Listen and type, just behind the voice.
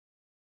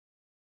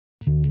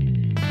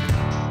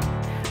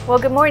Well,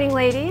 good morning,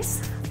 ladies.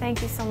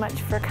 Thank you so much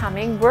for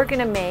coming. We're going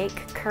to make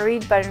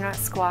curried butternut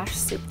squash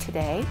soup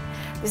today.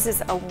 This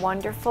is a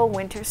wonderful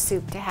winter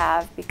soup to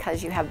have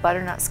because you have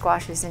butternut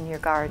squashes in your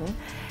garden,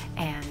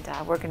 and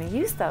we're going to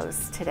use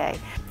those today.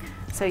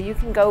 So you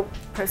can go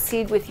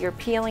proceed with your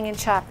peeling and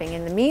chopping.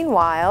 In the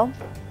meanwhile,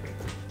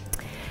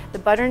 the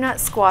butternut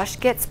squash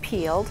gets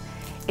peeled.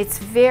 It's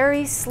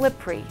very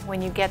slippery.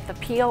 When you get the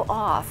peel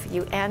off,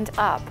 you end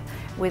up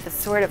with a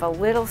sort of a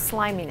little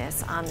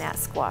sliminess on that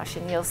squash,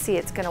 and you'll see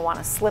it's going to want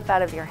to slip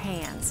out of your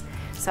hands.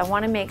 So I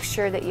want to make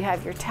sure that you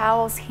have your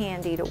towels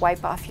handy to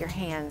wipe off your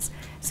hands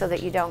so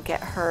that you don't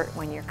get hurt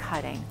when you're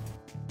cutting.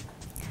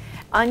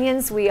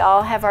 Onions, we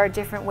all have our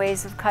different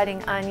ways of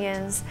cutting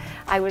onions.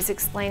 I was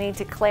explaining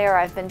to Claire,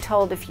 I've been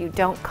told if you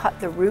don't cut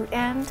the root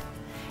end,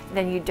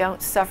 then you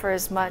don't suffer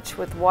as much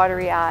with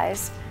watery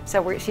eyes.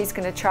 So she's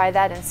going to try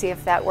that and see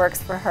if that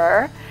works for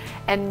her.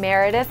 And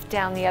Meredith,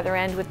 down the other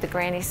end with the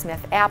Granny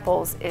Smith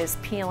apples, is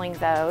peeling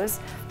those.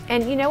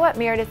 And you know what,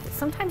 Meredith,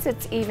 sometimes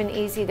it's even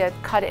easy to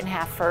cut it in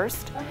half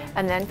first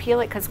and then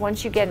peel it, because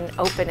once you get an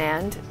open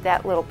end,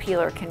 that little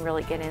peeler can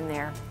really get in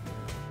there.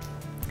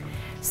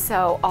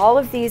 So all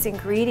of these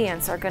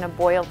ingredients are going to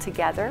boil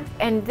together.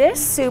 And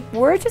this soup,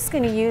 we're just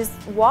going to use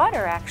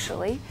water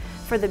actually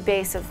for the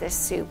base of this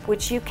soup,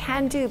 which you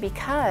can do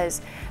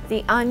because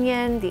the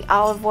onion, the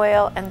olive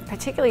oil, and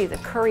particularly the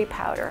curry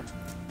powder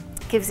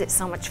gives it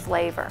so much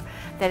flavor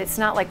that it's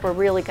not like we're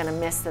really going to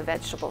miss the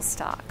vegetable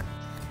stock.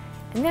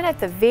 And then at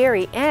the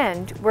very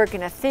end, we're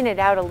going to thin it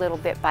out a little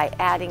bit by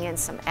adding in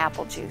some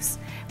apple juice,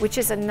 which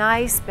is a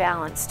nice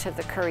balance to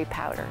the curry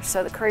powder.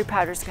 So the curry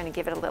powder is going to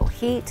give it a little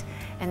heat,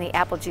 and the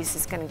apple juice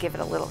is going to give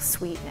it a little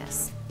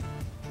sweetness.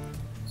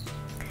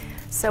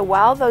 So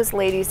while those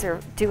ladies are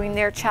doing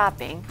their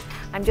chopping,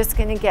 I'm just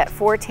going to get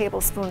 4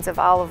 tablespoons of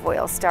olive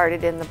oil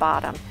started in the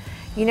bottom.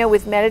 You know,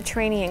 with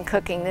Mediterranean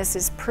cooking, this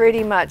is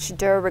pretty much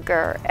de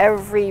rigueur.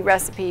 Every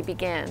recipe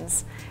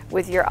begins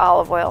with your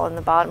olive oil in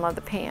the bottom of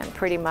the pan,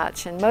 pretty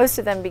much. And most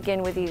of them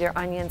begin with either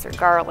onions or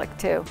garlic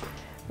too,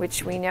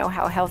 which we know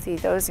how healthy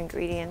those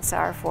ingredients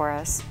are for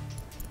us.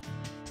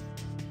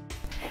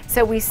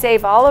 So we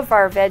save all of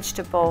our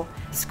vegetable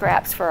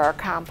scraps for our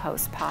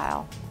compost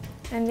pile.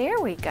 And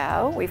there we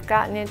go. We've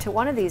gotten into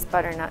one of these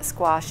butternut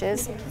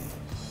squashes.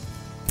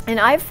 And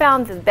I've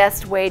found the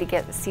best way to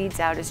get the seeds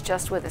out is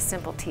just with a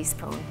simple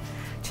teaspoon,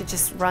 to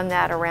just run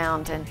that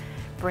around and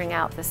bring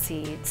out the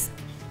seeds.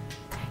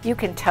 You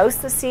can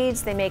toast the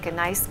seeds, they make a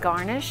nice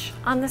garnish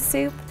on the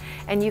soup,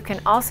 and you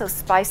can also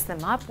spice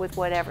them up with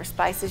whatever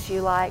spices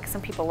you like.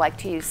 Some people like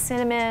to use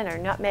cinnamon or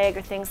nutmeg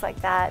or things like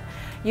that.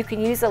 You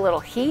can use a little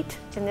heat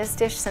in this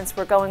dish since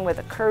we're going with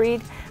a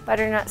curried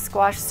butternut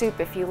squash soup.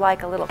 If you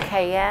like a little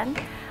cayenne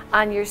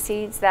on your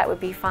seeds, that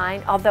would be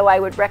fine, although I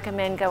would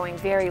recommend going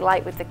very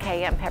light with the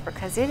cayenne pepper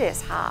because it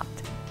is hot.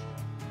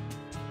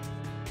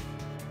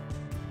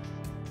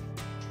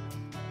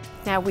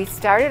 Now we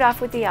started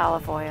off with the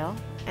olive oil,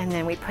 and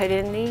then we put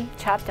in the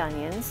chopped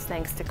onions,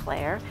 thanks to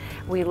Claire.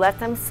 We let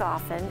them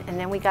soften, and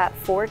then we got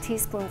 4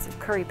 teaspoons of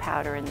curry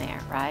powder in there,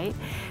 right?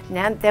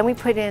 Now, then we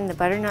put in the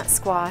butternut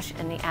squash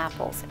and the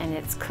apples, and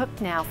it's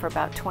cooked now for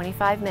about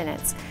 25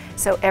 minutes.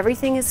 So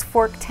everything is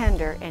fork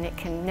tender, and it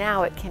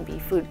can be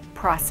food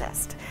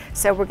processed.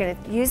 So we're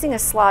using a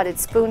slotted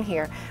spoon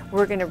here,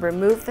 we're going to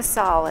remove the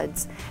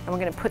solids, and we're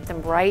going to put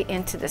them right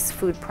into this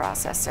food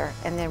processor,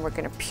 and then we're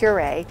going to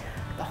puree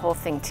the whole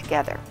thing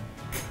together.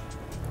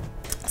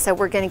 So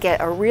we're going to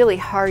get a really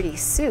hearty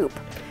soup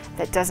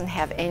that doesn't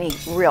have any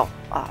real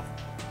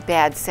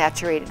bad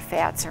saturated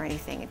fats or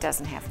anything. It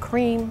doesn't have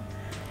cream,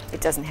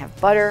 it doesn't have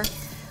butter.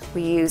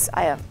 We used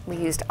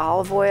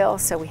olive oil,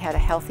 so we had a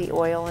healthy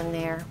oil in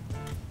there.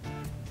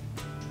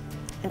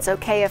 It's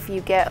okay if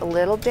you get a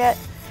little bit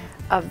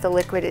of the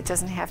liquid, it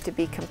doesn't have to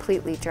be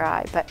completely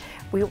dry, but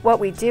what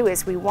we do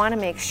is we want to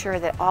make sure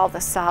that all the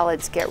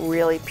solids get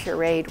really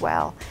pureed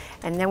well,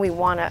 and then we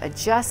want to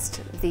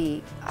adjust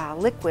the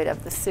liquid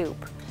of the soup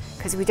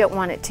because we don't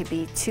want it to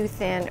be too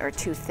thin or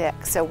too thick,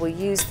 so we'll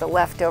use the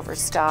leftover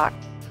stock.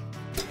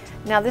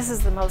 Now this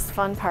is the most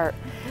fun part,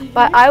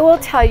 but I will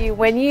tell you,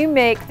 when you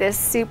make this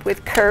soup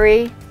with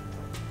curry,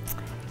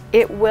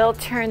 it will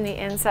turn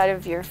the inside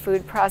of your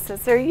food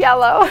processor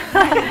yellow.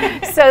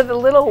 So the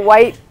little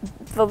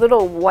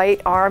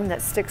white arm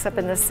that sticks up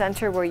in the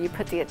center where you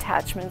put the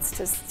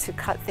attachments to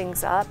cut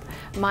things up,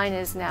 mine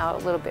is now a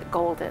little bit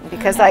golden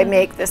because I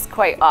make this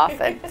quite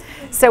often.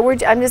 So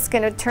I'm just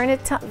going to turn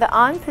it to the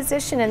on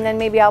position, and then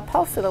maybe I'll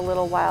pulse it a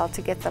little while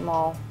to get them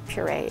all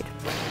pureed.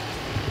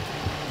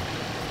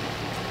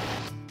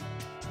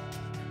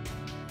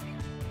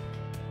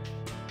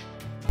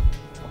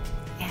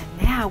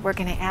 Now we're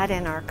going to add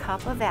in our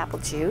cup of apple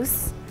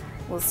juice.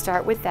 We'll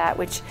start with that,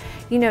 which,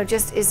 you know,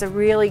 just is a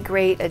really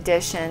great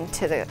addition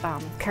to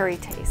the curry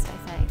taste,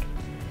 I think.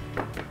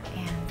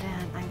 And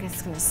then I'm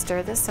just going to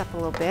stir this up a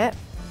little bit.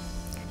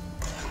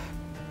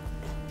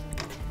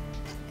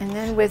 And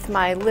then with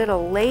my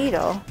little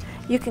ladle,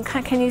 You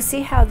can you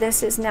see how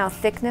this is now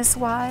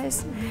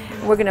thickness-wise?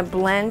 We're going to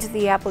blend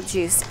the apple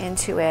juice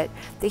into it.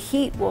 The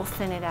heat will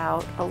thin it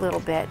out a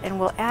little bit, and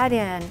we'll add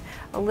in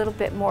a little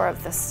bit more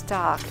of the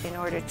stock in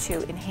order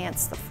to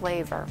enhance the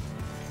flavor.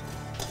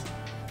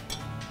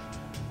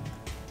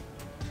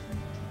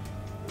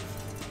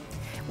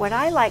 What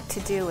I like to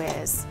do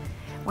is,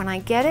 when I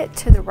get it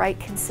to the right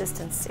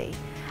consistency,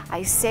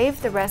 I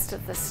save the rest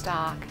of the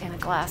stock in a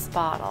glass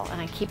bottle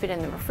and I keep it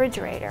in the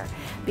refrigerator,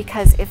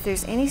 because if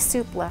there's any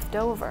soup left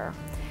over,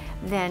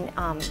 then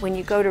when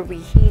you go to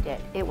reheat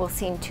it, it will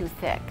seem too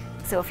thick.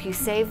 So if you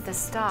save the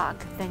stock,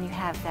 then you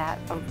have that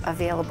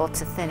available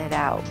to thin it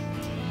out.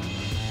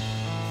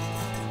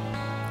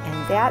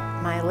 And that,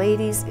 my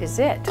ladies, is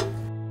it.